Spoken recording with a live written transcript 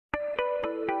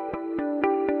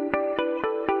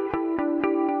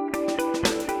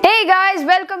Hey guys,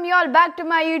 welcome you all back to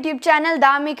my YouTube channel, The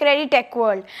Amik Ready Tech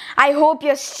World. I hope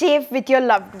you're safe with your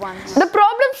loved ones. The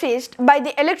problem faced by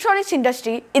the electronics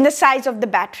industry in the size of the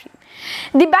battery.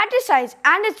 The battery size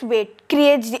and its weight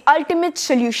creates the ultimate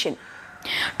solution.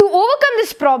 To overcome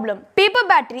this problem, paper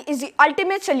battery is the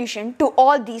ultimate solution to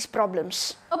all these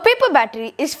problems. A paper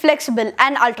battery is flexible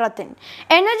and ultra-thin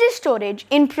energy storage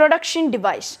in production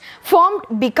device formed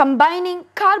by combining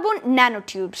carbon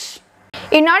nanotubes.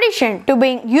 In addition to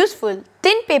being useful,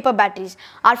 thin paper batteries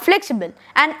are flexible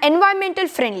and environmental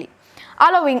friendly,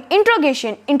 allowing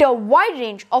integration into a wide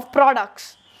range of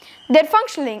products. Their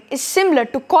functioning is similar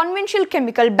to conventional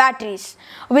chemical batteries,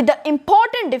 with the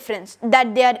important difference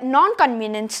that they are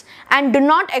non-convenience and do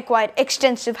not require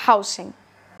extensive housing.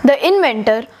 The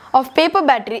inventor of paper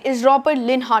battery is Robert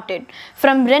Linnhardt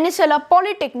from Rensselaer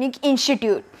Polytechnic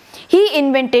Institute. He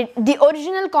invented the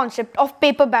original concept of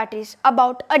paper batteries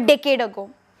about a decade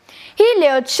ago. He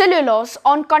layered cellulose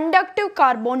on conductive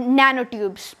carbon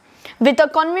nanotubes with a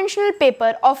conventional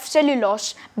paper of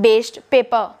cellulose-based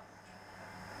paper.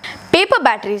 Paper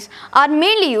batteries are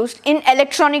mainly used in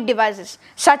electronic devices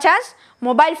such as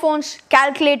mobile phones,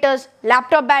 calculators,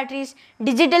 laptop batteries,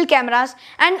 digital cameras,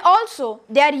 and also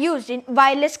they are used in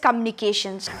wireless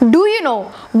communications. Do you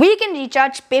know we can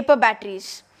recharge paper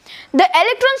batteries? The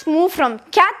electrons move from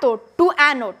cathode to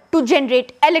anode to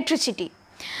generate electricity.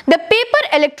 The paper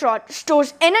electrode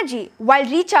stores energy while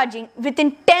recharging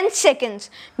within 10 seconds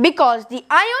because the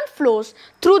ion flows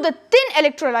through the thin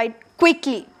electrolyte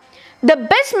quickly. The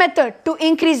best method to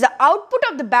increase the output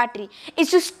of the battery is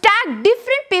to stack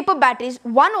different paper batteries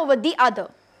one over the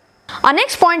other. Our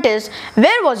next point is,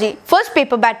 where was the first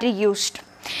paper battery used?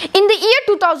 In the year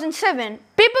 2007,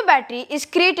 paper battery is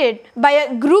created by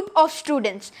a group of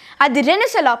students at the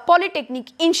Rensselaer Polytechnic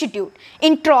Institute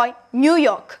in Troy, New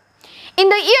York. In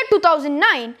the year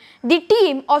 2009, the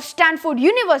team of Stanford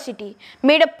University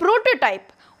made a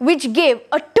prototype which gave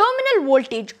a terminal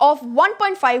voltage of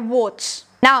 1.5 volts.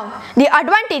 Now, the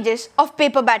advantages of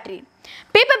paper battery.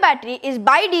 Paper battery is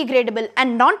biodegradable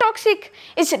and non-toxic,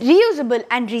 it's reusable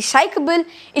and recyclable,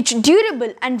 it's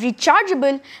durable and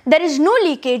rechargeable, there is no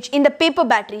leakage in the paper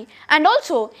battery, and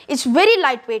also it's very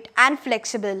lightweight and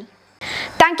flexible.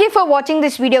 Thank you for watching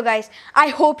this video guys. I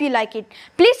hope you like it.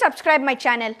 Please subscribe my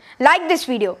channel, like this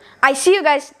video. I see you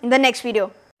guys in the next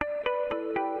video.